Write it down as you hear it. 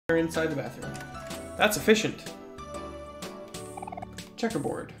inside the bathroom. That's efficient.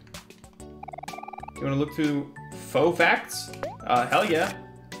 Checkerboard. You want to look through faux facts? Hell yeah.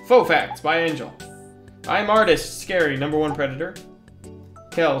 Faux facts by Angel. I'm artist, scary, #1 predator.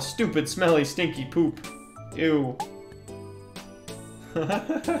 Kel, stupid, smelly, stinky poop. Ew.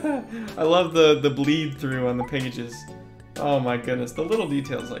 I love the bleed through on the pages. Oh my goodness, the little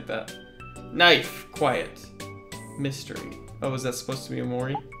details like that. Knife, quiet. Mystery. Oh, is that supposed to be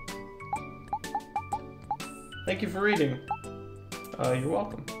Omori? Thank you for reading. You're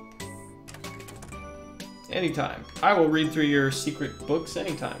welcome. Anytime. I will read through your secret books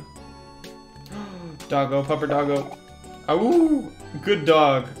anytime. Doggo, pupper doggo. Ooh, good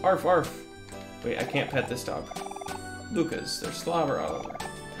dog. Arf, arf. Wait, I can't pet this dog. Lucas, there's slobber all over.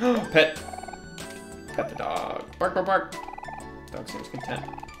 Pet. Pet the dog. Bark, bark, bark. Dog seems content.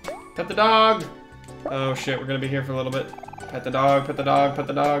 Pet the dog. Oh shit, we're gonna be here for a little bit. Pet the dog, pet the dog, pet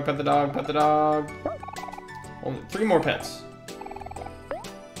the dog, pet the dog, pet the dog. Only 3 more pets.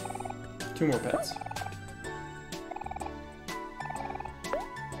 2 more pets.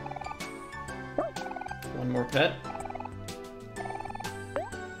 One more pet.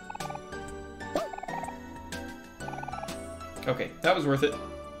 Okay, that was worth it.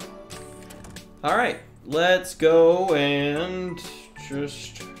 Alright, let's go and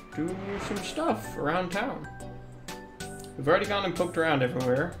just do some stuff around town. We've already gone and poked around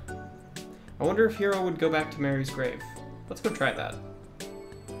everywhere. I wonder if Hero would go back to Mary's grave. Let's go try that.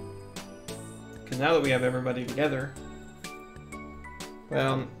 Because now that we have everybody together,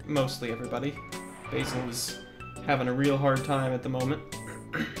 well, mostly everybody. Basil is having a real hard time at the moment.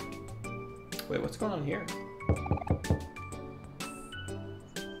 Wait, what's going on here?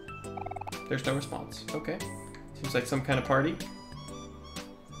 There's no response. Okay. Seems like some kind of party.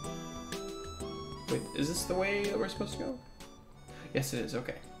 Wait, is this the way that we're supposed to go? Yes, it is.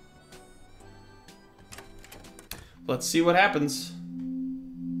 Okay. Let's see what happens.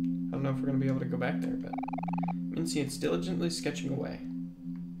 I don't know if we're going to be able to go back there, but... Mincy is diligently sketching away.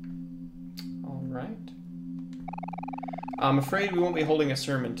 Alright. I'm afraid we won't be holding a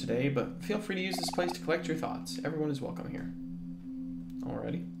sermon today, but feel free to use this place to collect your thoughts. Everyone is welcome here.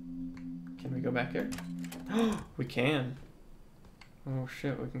 Alrighty. Can we go back here? We can. Oh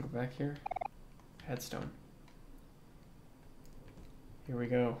shit, we can go back here. Headstone. Here we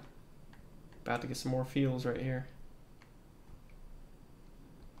go. About to get some more feels right here.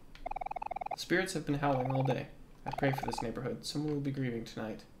 Spirits have been howling all day. I pray for this neighborhood. Someone will be grieving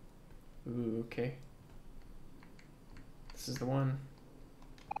tonight. Ooh, okay. This is the one.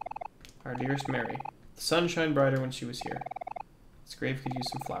 Our dearest Mary. The sun shined brighter when she was here. This grave could use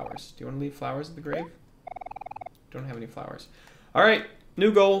some flowers. Do you want to leave flowers at the grave? Don't have any flowers. Alright,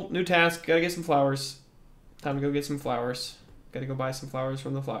 new goal, new task. Gotta get some flowers. Time to go get some flowers. Gotta go buy some flowers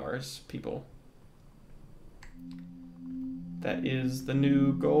from the flowers people. That is the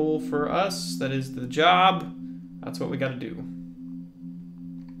new goal for us. That is the job. That's what we gotta do.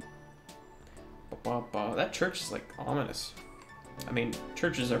 That church is like ominous. I mean,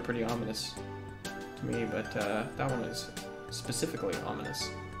 churches are pretty ominous to me, but that one is specifically ominous.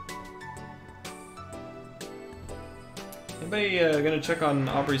 Anybody gonna check on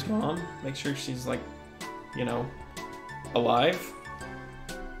Aubrey's mom? Make sure she's like, you know, alive?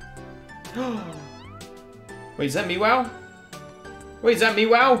 Wait, is that me, Wow? Wait, is that me,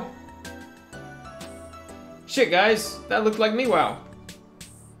 Wow? Shit, guys, that looked like me, Wow.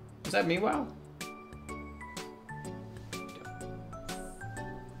 Is that me, Wow?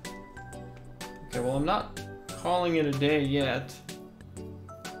 Okay, well, I'm not calling it a day yet.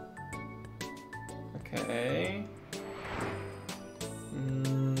 Okay.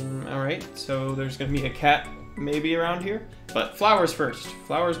 Alright, so there's gonna be a cat maybe around here. But flowers first.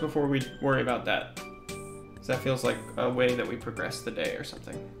 Flowers before we worry about that. Because that feels like a way that we progress the day or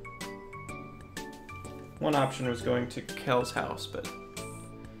something. One option was going to Kel's house, but...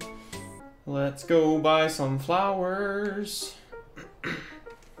 Let's go buy some flowers.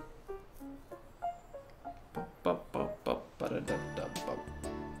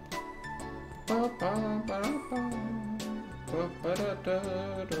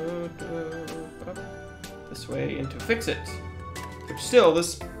 This way into Fix It. Which still,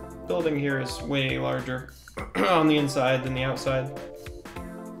 this building here is way larger on the inside than the outside.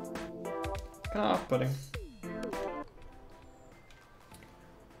 Kind of off-putting.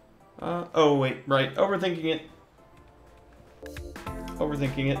 Oh wait, right. Overthinking it.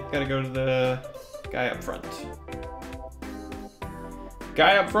 Overthinking it. Gotta go to the guy up front.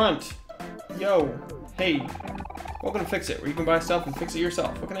 Guy up front! Yo! Hey! Welcome to Fix It, where you can buy stuff and fix it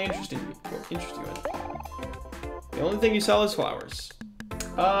yourself. What can I interest you in? The only thing you sell is flowers.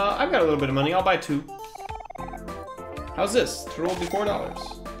 I've got a little bit of money. I'll buy 2. How's this? Throw will be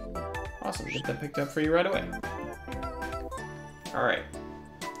 $4. Awesome. Get that picked up for you right away. Alright.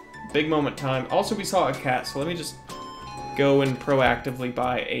 Big moment time. Also, we saw a cat, so let me just go and proactively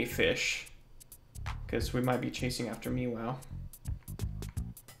buy a fish. Because we might be chasing after me, wow.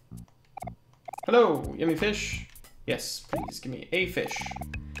 Hello, yummy fish. Yes, please give me a fish.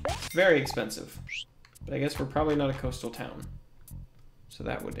 Very expensive. But I guess we're probably not a coastal town. So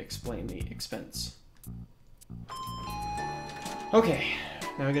that would explain the expense. Okay,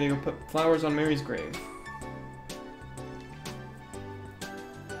 now I gotta go put flowers on Mary's grave.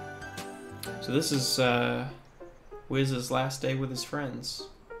 So this is Wiz's last day with his friends.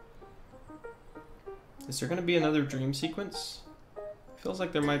 Is there gonna be another dream sequence? Feels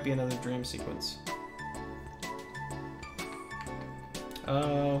like there might be another dream sequence.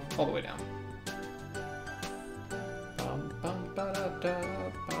 All the way down.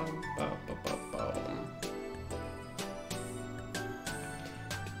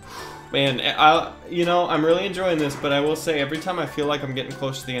 Man, I'm really enjoying this, but I will say every time I feel like I'm getting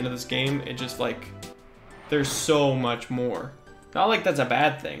close to the end of this game, it just like, there's so much more. Not like that's a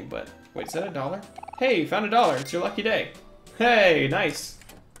bad thing, but wait, is that $1? Hey, you found $1. It's your lucky day. Hey, nice.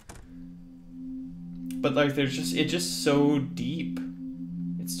 But like, it's just so deep.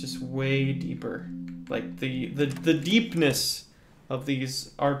 It's just way deeper. Like the deepness of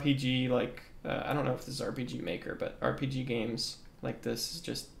these RPG, like I don't know if this is RPG Maker, but RPG games like this is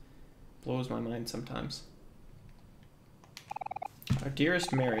just blows my mind sometimes. Our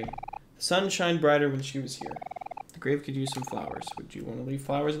dearest Mary, the sun shined brighter when she was here. The grave could use some flowers. Would you want to leave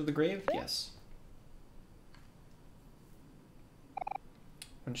flowers at the grave? Yes.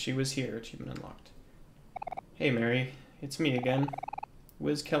 When she was here, achievement unlocked. Hey Mary, it's me again.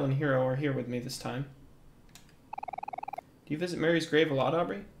 Wiz, Kel, and Hero are here with me this time. Do you visit Mary's grave a lot,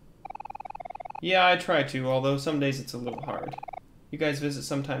 Aubrey? Yeah, I try to, although some days it's a little hard. You guys visit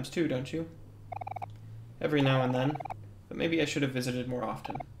sometimes too, don't you? Every now and then, but maybe I should have visited more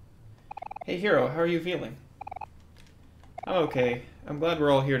often. Hey Hero, how are you feeling? I'm okay. I'm glad we're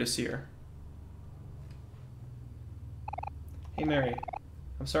all here to see her. Hey Mary,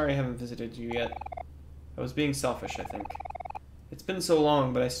 I'm sorry I haven't visited you yet. I was being selfish, I think. It's been so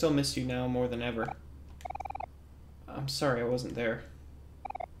long, but I still miss you now more than ever. I'm sorry I wasn't there.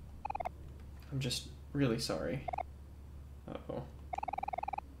 I'm just really sorry. Uh-oh.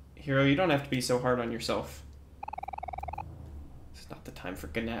 Hero, you don't have to be so hard on yourself. It's not the time for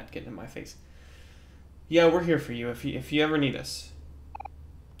Gnat getting in my face. Yeah, we're here for you if you ever need us.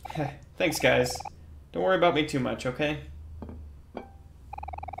 Thanks, guys. Don't worry about me too much, okay?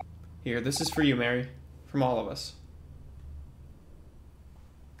 Here, this is for you, Mary. From all of us.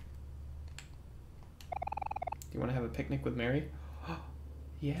 Do you want to have a picnic with Mary?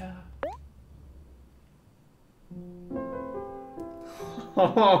 Yeah.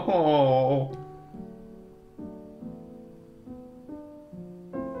 Oh.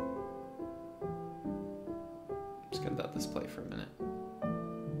 I'm just gonna let this play for a minute.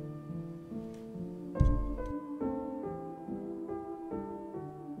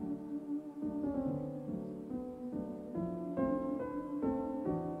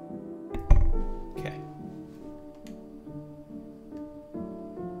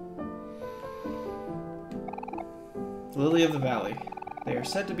 Lily of the Valley. They are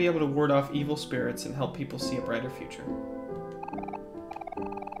said to be able to ward off evil spirits and help people see a brighter future.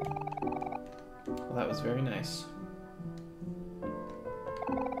 Well, that was very nice.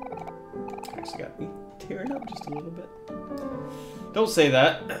 Actually got me tearing up just a little bit. Don't say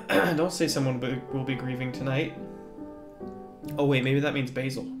that. Don't say someone will be grieving tonight. Oh wait, maybe that means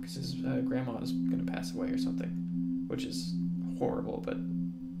Basil, because his grandma is going to pass away or something. Which is horrible, but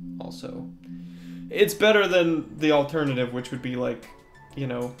also... It's better than the alternative, which would be like, you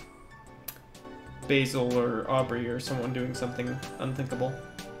know, Basil or Aubrey or someone doing something unthinkable.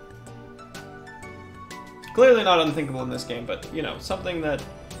 Clearly not unthinkable in this game, but, you know, something that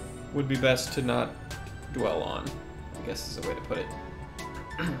would be best to not dwell on, I guess is a way to put it.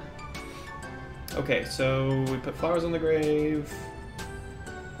 Okay, so we put flowers on the grave.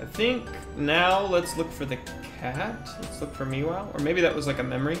 I think now let's look for the cat. Let's look for Meow. Or maybe that was like a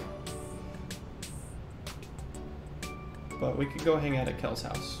memory. But we could go hang out at Kel's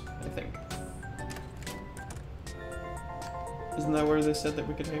house, I think. Isn't that where they said that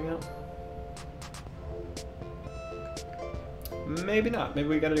we could hang out? Maybe not. Maybe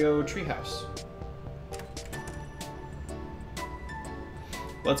we gotta go Treehouse.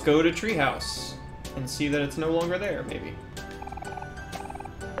 Let's go to Treehouse and see that it's no longer there, maybe.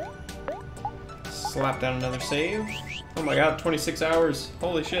 Slap down another save. Oh my god, 26 hours.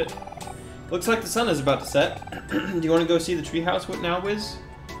 Holy shit. Looks like the sun is about to set. Do you want to go see the treehouse now, Wiz?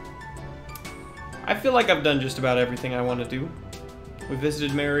 I feel like I've done just about everything I want to do. We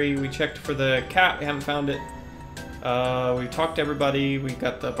visited Mary, we checked for the cat, we haven't found it. We talked to everybody, we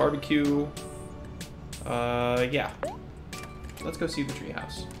got the barbecue. Yeah. Let's go see the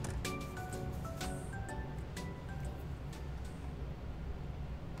treehouse.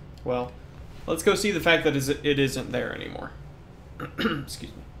 Well, let's go see the fact that it isn't there anymore.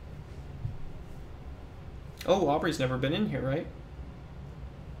 Excuse me. Oh, Aubrey's never been in here, right?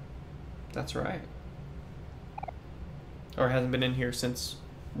 That's right. Or hasn't been in here since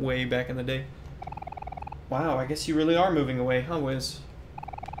way back in the day. Wow, I guess you really are moving away, huh, Wiz?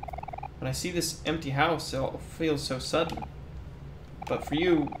 When I see this empty house, it all feels so sudden. But for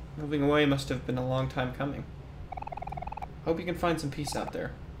you, moving away must have been a long time coming. Hope you can find some peace out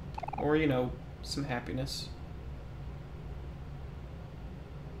there. Or, you know, some happiness.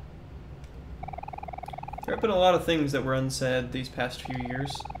 There have been a lot of things that were unsaid these past few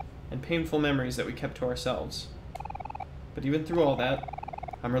years, and painful memories that we kept to ourselves. But even through all that,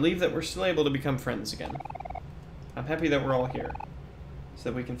 I'm relieved that we're still able to become friends again. I'm happy that we're all here, so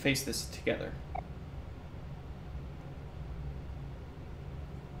that we can face this together.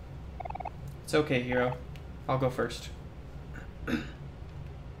 It's okay, Hero. I'll go first.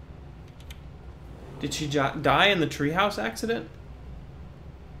 Did she die in the treehouse accident?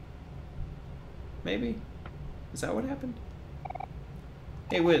 Maybe? Is that what happened?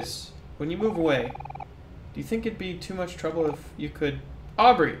 Hey, Wiz, when you move away, do you think it'd be too much trouble if you could...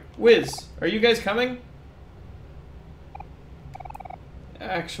 Aubrey! Wiz! Are you guys coming?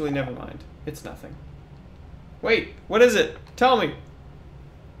 Actually, never mind. It's nothing. Wait! What is it? Tell me!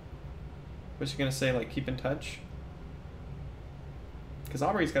 Was she gonna say, like, keep in touch? Because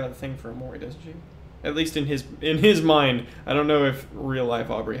Aubrey's got a thing for Omori, doesn't she? At least in his mind. I don't know if real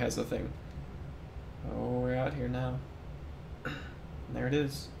life Aubrey has a thing. Oh, we're out here now. There it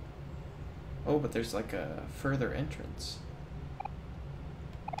is. Oh, but there's like a further entrance.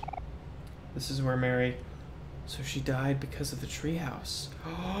 This is where Mary... So she died because of the treehouse.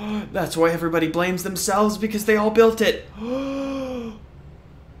 That's why everybody blames themselves, because they all built it. Oh,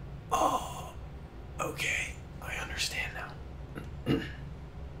 okay. I understand now.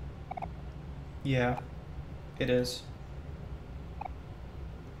 Yeah, it is.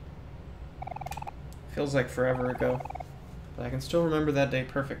 Feels like forever ago, but I can still remember that day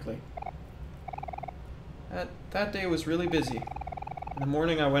perfectly. That day was really busy. In the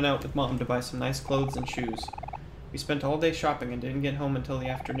morning I went out with Mom to buy some nice clothes and shoes. We spent all day shopping and didn't get home until the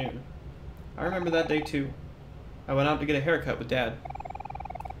afternoon. I remember that day too. I went out to get a haircut with Dad.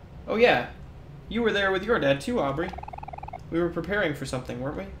 Oh yeah, you were there with your dad too, Aubrey. We were preparing for something,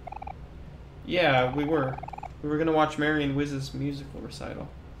 weren't we? Yeah, we were. We were gonna watch Mary and Wiz's musical recital.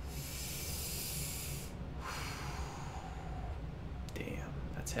 Damn,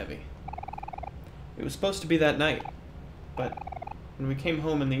 that's heavy. It was supposed to be that night, but when we came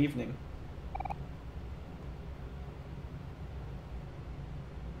home in the evening...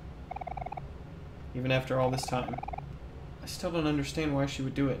 Even after all this time, I still don't understand why she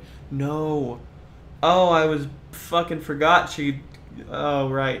would do it. No! Oh, I was fucking forgot she... Oh,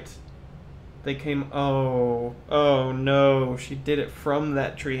 right. They came... Oh. Oh, no. She did it from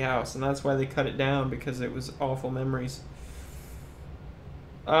that treehouse, and that's why they cut it down, because it was awful memories.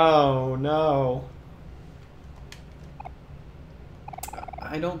 Oh, no.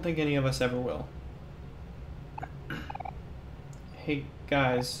 I don't think any of us ever will. Hey,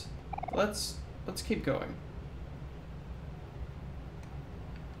 guys. Let's keep going.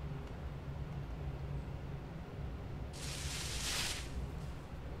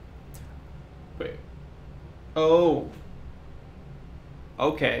 Wait. Oh.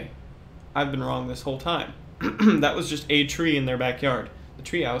 Okay. I've been wrong this whole time. That was just a tree in their backyard. The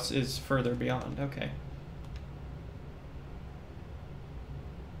treehouse is further beyond. Okay.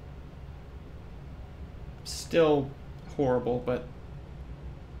 Still horrible, but...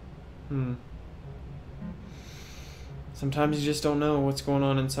 Sometimes you just don't know what's going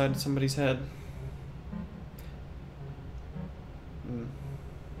on inside somebody's head.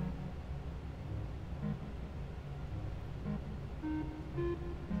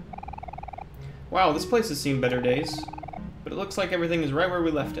 Wow, this place has seen better days, but it looks like everything is right where we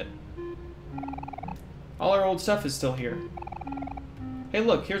left it. All our old stuff is still here. Hey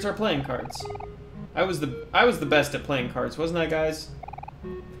look, here's our playing cards. I was the best at playing cards, wasn't I, guys?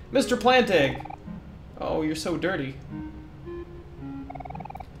 Mr. Plantegg! Oh, you're so dirty.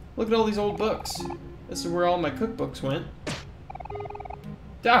 Look at all these old books. This is where all my cookbooks went.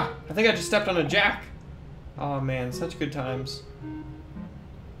 Ah! I think I just stepped on a jack. Oh man, such good times.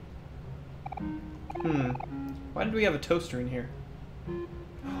 Why did we have a toaster in here?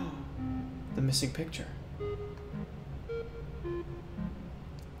 The missing picture.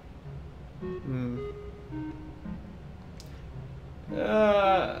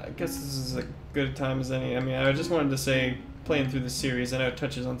 I guess this is as good a time as any. I mean, I just wanted to say, playing through the series, I know it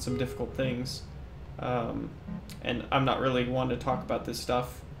touches on some difficult things. And I'm not really one to talk about this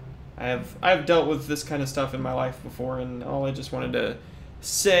stuff. I've dealt with this kind of stuff in my life before, and all I just wanted to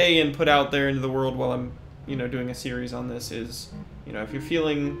say and put out there into the world while I'm, doing a series on this is, if you're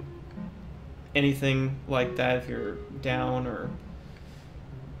feeling anything like that, if you're down or,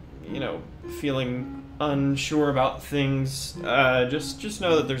 feeling unsure about things, just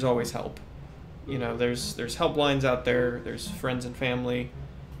know that there's always help. There's helplines out there, there's friends and family.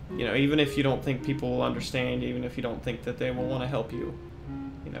 Even if you don't think people will understand, even if you don't think that they will want to help you,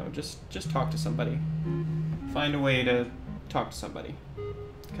 just talk to somebody. Find a way to talk to somebody,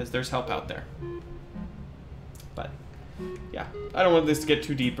 because there's help out there. But, yeah, I don't want this to get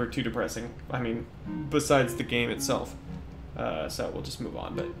too deep or too depressing. I mean, besides the game itself. So we'll just move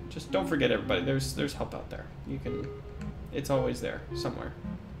on, but just don't forget, everybody, there's help out there. It's always there, somewhere.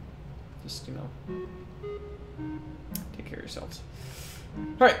 Just, take care of yourselves.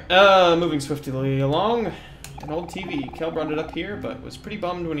 Alright, moving swiftly along. An old TV. Kel brought it up here, but was pretty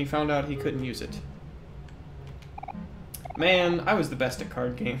bummed when he found out he couldn't use it. Man, I was the best at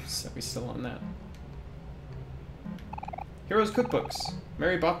card games. Are we still on that? Heroes cookbooks.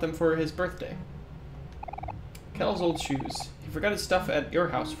 Mary bought them for his birthday. Kel's old shoes. He forgot his stuff at your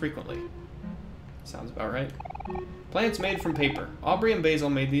house frequently. Sounds about right. Plants made from paper. Aubrey and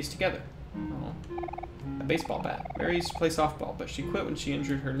Basil made these together. Oh. A baseball bat. Mary used to play softball, but she quit when she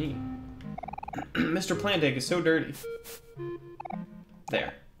injured her knee. Mr. Plant Egg is so dirty.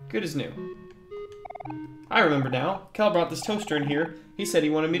 There. Good as new. I remember now. Kel brought this toaster in here. He said he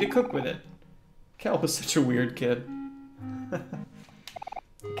wanted me to cook with it. Kel was such a weird kid.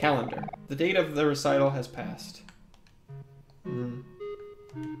 Calendar. The date of the recital has passed. Oh,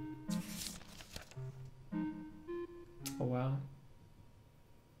 wow.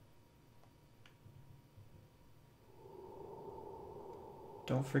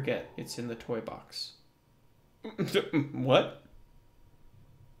 Don't forget, it's in the toy box. What?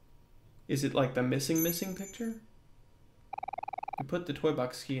 Is it like the missing picture? You put the toy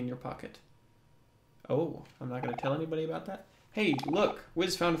box key in your pocket. Oh, I'm not going to tell anybody about that? Hey, look!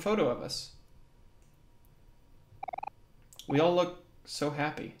 Wiz found a photo of us. We all look so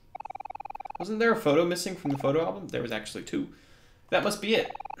happy. Wasn't there a photo missing from the photo album? There was actually 2. That must be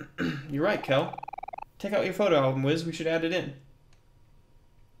it. You're right, Kel. Take out your photo album, Wiz. We should add it in.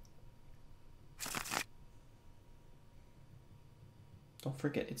 Don't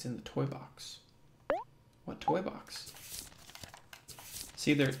forget, it's in the toy box. What toy box?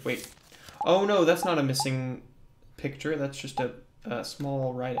 See, there's... Wait. Oh, no, that's not a missing picture. That's just a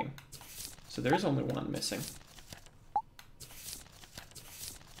small writing. So there is only one missing.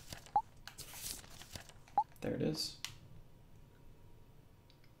 There it is.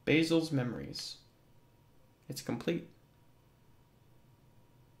 Basil's Memories. It's complete.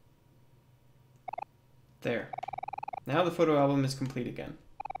 There. Now the photo album is complete again.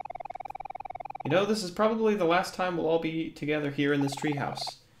 This is probably the last time we'll all be together here in this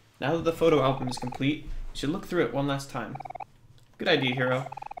treehouse. Now that the photo album is complete, you should look through it one last time. Good idea, Hero.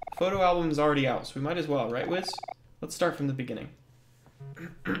 The photo album is already out, so we might as well, right, Wiz? Let's start from the beginning.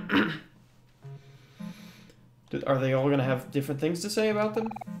 Are they all going to have different things to say about them?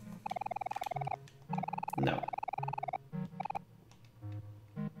 No.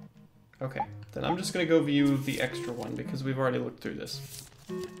 Okay, then I'm just going to go view the extra one because we've already looked through this.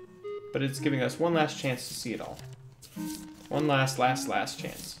 But it's giving us one last chance to see it all. One last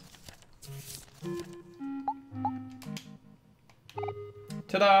chance.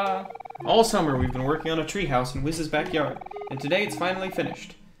 Ta-da! All summer we've been working on a treehouse in Wiz's backyard, and today it's finally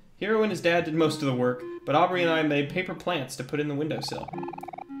finished. Hero and his dad did most of the work, but Aubrey and I made paper plants to put in the windowsill.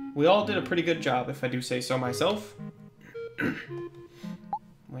 We all did a pretty good job, if I do say so myself.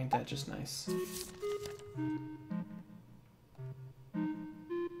 Ain't that just nice?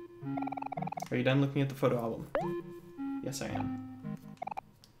 Are you done looking at the photo album? Yes, I am.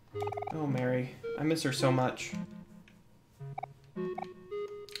 Oh, Mary. I miss her so much.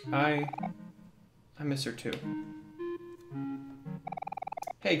 I miss her too.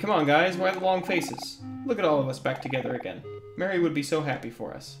 Hey, come on, guys. Why the long faces? Look at all of us back together again. Mary would be so happy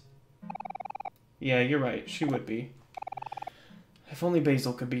for us. Yeah, you're right. She would be. If only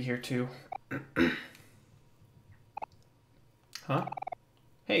Basil could be here too. Huh?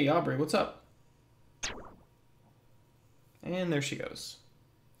 Hey, Aubrey, what's up? And there she goes.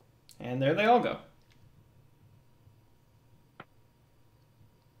 And there they all go.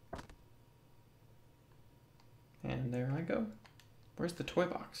 And there I go. Where's the toy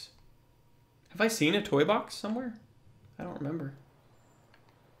box? Have I seen a toy box somewhere? I don't remember.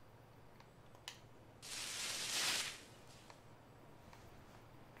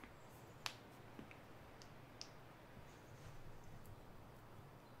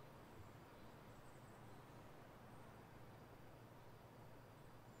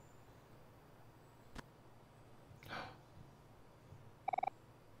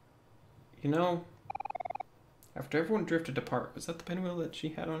 You know, after everyone drifted apart, was that the pinwheel that she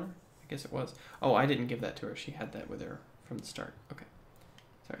had on her? I guess it was. Oh, I didn't give that to her. She had that with her from the start. Okay.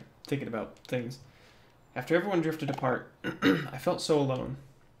 Sorry, thinking about things. After everyone drifted apart, I felt so alone.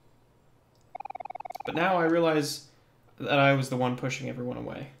 But now I realize that I was the one pushing everyone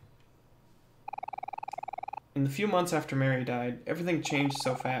away. In the few months after Mary died, everything changed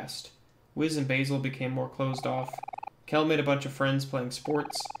so fast. Wiz and Basil became more closed off. Kel made a bunch of friends playing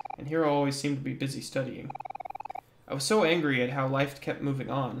sports, and Hero always seemed to be busy studying. I was so angry at how life kept moving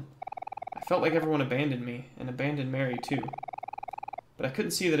on. I felt like everyone abandoned me, and abandoned Mary too. But I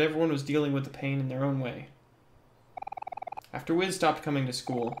couldn't see that everyone was dealing with the pain in their own way. After Wiz stopped coming to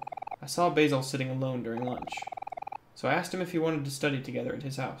school, I saw Basil sitting alone during lunch. So I asked him if he wanted to study together at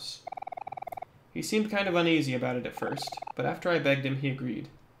his house. He seemed kind of uneasy about it at first, but after I begged him, he agreed.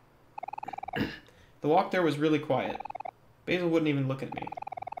 The walk there was really quiet. Basil wouldn't even look at me.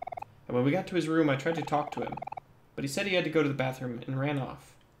 And when we got to his room, I tried to talk to him, but he said he had to go to the bathroom and ran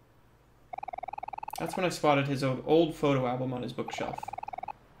off. That's when I spotted his old photo album on his bookshelf.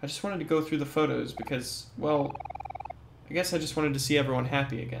 I just wanted to go through the photos because, well, I guess I just wanted to see everyone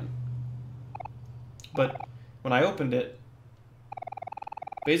happy again. But when I opened it,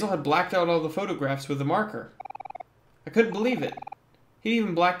 Basil had blacked out all the photographs with a marker. I couldn't believe it. He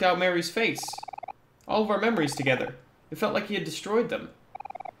even blacked out Mary's face. All of our memories together. It felt like he had destroyed them.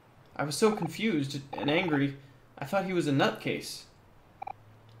 I was so confused and angry, I thought he was a nutcase.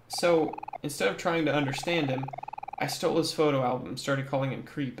 So, instead of trying to understand him, I stole his photo album and started calling him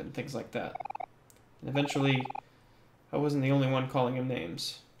creep and things like that. And eventually, I wasn't the only one calling him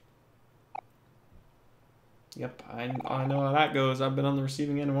names. Yep, I know how that goes. I've been on the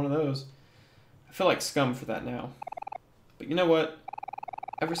receiving end of one of those. I feel like scum for that now. But you know what?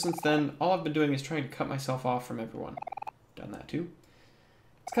 Ever since then, all I've been doing is trying to cut myself off from everyone. Done that too.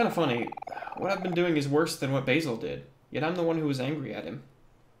 It's kind of funny. What I've been doing is worse than what Basil did, yet I'm the one who was angry at him.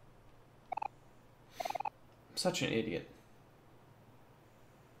 I'm such an idiot.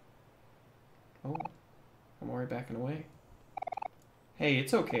 Oh, Omori backing away. Hey,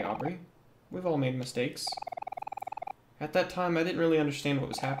 it's okay, Aubrey. We've all made mistakes. At that time, I didn't really understand what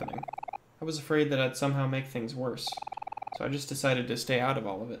was happening. I was afraid that I'd somehow make things worse, so I just decided to stay out of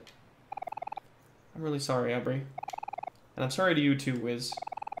all of it. I'm really sorry, Aubrey. And I'm sorry to you too, Wiz.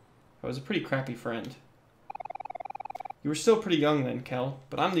 I was a pretty crappy friend. You were still pretty young then, Kel,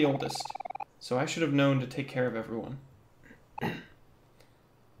 but I'm the oldest, so I should have known to take care of everyone.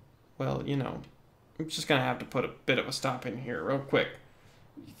 Well, you know, I'm just gonna have to put a bit of a stop in here real quick.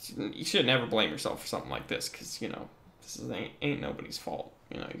 You should never blame yourself for something like this, because, you know, this ain't nobody's fault.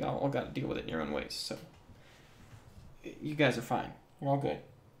 You know, you all got to deal with it in your own ways, so. You guys are fine. You're all good.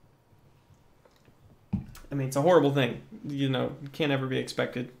 I mean, it's a horrible thing. You know, it can't ever be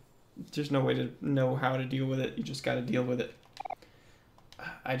expected. There's no way to know how to deal with it. You just got to deal with it.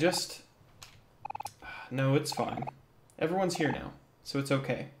 No, it's fine. Everyone's here now, so it's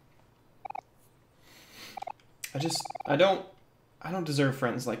okay. I don't deserve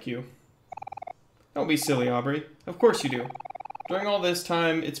friends like you. Don't be silly, Aubrey. Of course you do. During all this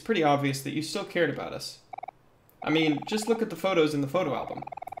time, it's pretty obvious that you still cared about us. I mean, just look at the photos in the photo album.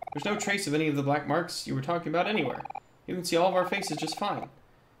 There's no trace of any of the black marks you were talking about anywhere. You can see all of our faces just fine.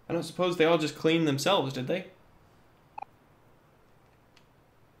 I don't suppose they all just cleaned themselves, did they?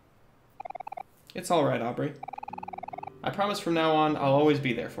 It's alright, Aubrey. I promise from now on, I'll always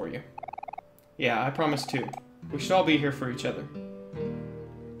be there for you. Yeah, I promise too. We should all be here for each other.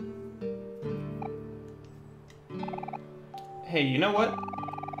 Hey, you know what?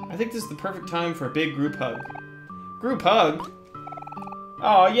 I think this is the perfect time for a big group hug. Group hug?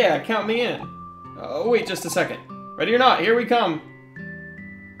 Oh yeah, count me in. Oh, wait just a second. Ready or not, here we come.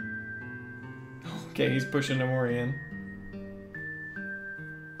 Okay, he's pushing Omori in.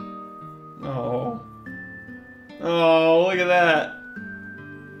 Oh. Oh, look at that.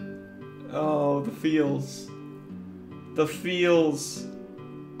 Oh, the feels. The feels.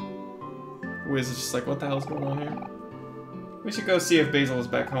 Wiz is just like, what the hell's going on here? We should go see if Basil is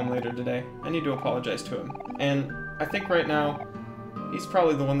back home later today. I need to apologize to him. And I think right now, he's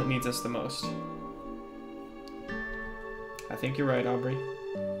probably the one that needs us the most. I think you're right, Aubrey.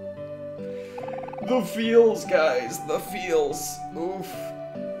 The feels, guys. The feels. Oof.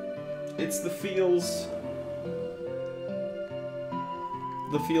 It's the feels.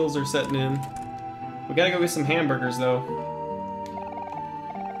 The feels are setting in. We gotta go get some hamburgers, though.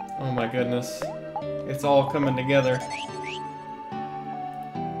 Oh my goodness. It's all coming together.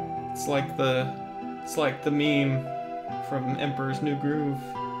 It's like the meme from Emperor's New Groove.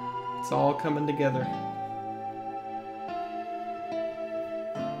 It's all coming together.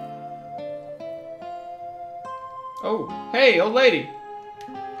 Oh, hey, old lady!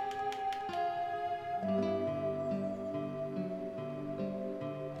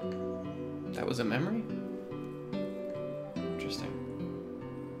 That was a memory? Interesting.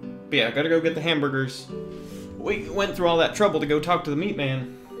 But yeah, I gotta go get the hamburgers. We went through all that trouble to go talk to the meat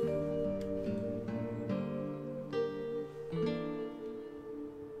man.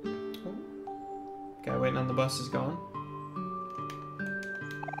 Oh. Guy waiting on the bus is gone.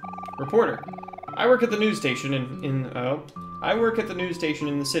 Reporter. I work at the news station I work at the news station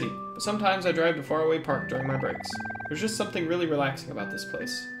in the city, but sometimes I drive to faraway park during my breaks. There's just something really relaxing about this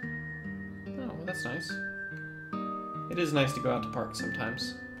place. Oh, well, that's nice. It is nice to go out to parks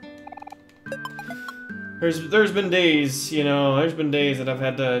sometimes. There's been days, you know, there's been days that I've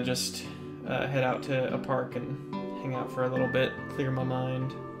had to just head out to a park and hang out for a little bit, clear my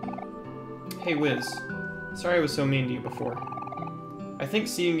mind. Hey, Wiz. Sorry I was so mean to you before. I think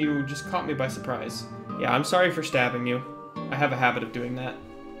seeing you just caught me by surprise. Yeah, I'm sorry for stabbing you. I have a habit of doing that.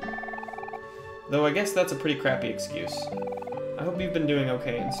 Though I guess that's a pretty crappy excuse. I hope you've been doing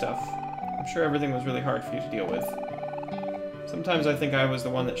okay and stuff. I'm sure everything was really hard for you to deal with. Sometimes I think I was the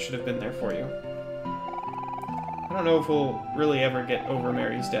one that should have been there for you. I don't know if we'll really ever get over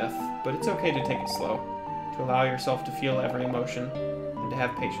Mary's death, but it's okay to take it slow, to allow yourself to feel every emotion, and to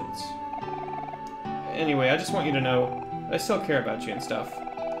have patience. Anyway, I just want you to know I still care about you and stuff.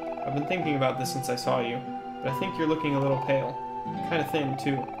 I've been thinking about this since I saw you, but I think you're looking a little pale. Kind of thin,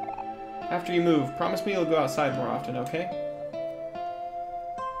 too. After you move, promise me you'll go outside more often, okay?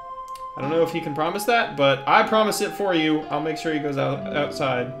 I don't know if he can promise that, but I promise it for you. I'll make sure he goes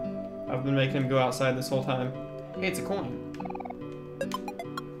outside. I've been making him go outside this whole time. Hey, it's a coin.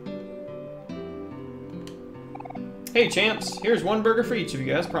 Hey, champs. Here's one burger for each of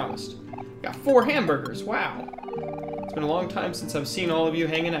you, as promised. Got 4 hamburgers. Wow. It's been a long time since I've seen all of you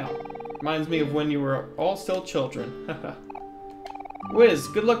hanging out. Reminds me of when you were all still children. Haha. Wiz,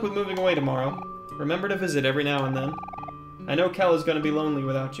 good luck with moving away tomorrow. Remember to visit every now and then. I know Kel is going to be lonely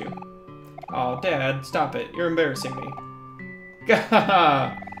without you. Aw, Dad, stop it. You're embarrassing me.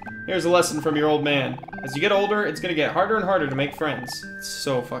 Gahaha! Here's a lesson from your old man. As you get older, it's going to get harder and harder to make friends. It's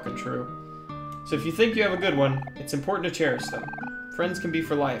so fucking true. So if you think you have a good one, it's important to cherish them. Friends can be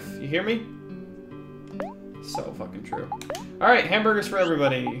for life. You hear me? So fucking true. Alright, hamburgers for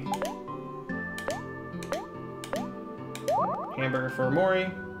everybody. Hamburger for Omori.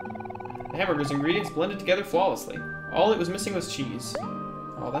 The hamburger's ingredients blended together flawlessly. All it was missing was cheese.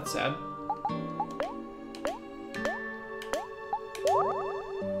 Oh, that's sad.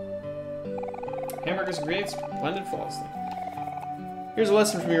 Hamburger's ingredients blended flawlessly. Here's a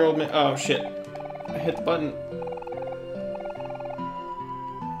lesson from your old man. Oh, shit. I hit the button.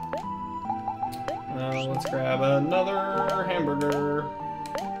 Let's grab another hamburger.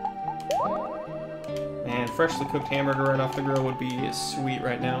 Man, freshly cooked hamburger right off the grill would be sweet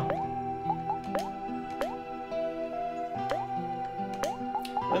right now.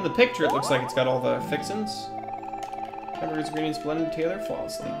 In the picture, it looks like it's got all the fixins. Hamburger's ingredients blended together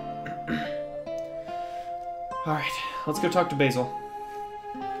flawlessly. Alright, let's go talk to Basil.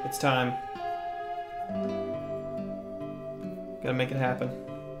 It's time. Gotta make it happen.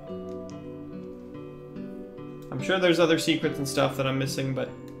 I'm sure there's other secrets and stuff that I'm missing, but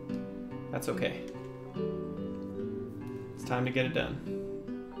that's okay. It's time to get it done.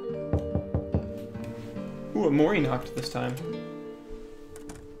 Ooh, Omori knocked this time.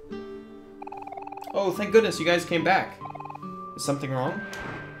 Oh, thank goodness you guys came back. Is something wrong?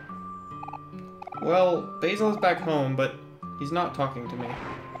 Well, Basil is back home, but he's not talking to me.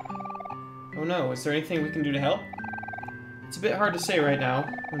 Oh no, is there anything we can do to help? It's a bit hard to say right now.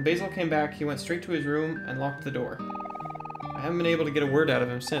 When Basil came back, he went straight to his room and locked the door. I haven't been able to get a word out of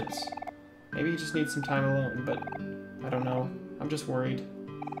him since. Maybe he just needs some time alone, but I don't know. I'm just worried.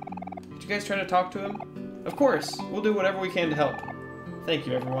 Did you guys try to talk to him? Of course! We'll do whatever we can to help. Thank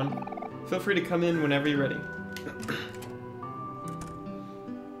you, everyone. Feel free to come in whenever you're ready.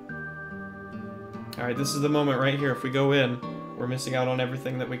 Alright, this is the moment right here. If we go in, we're missing out on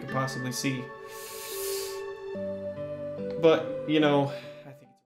everything that we could possibly see. But, you know,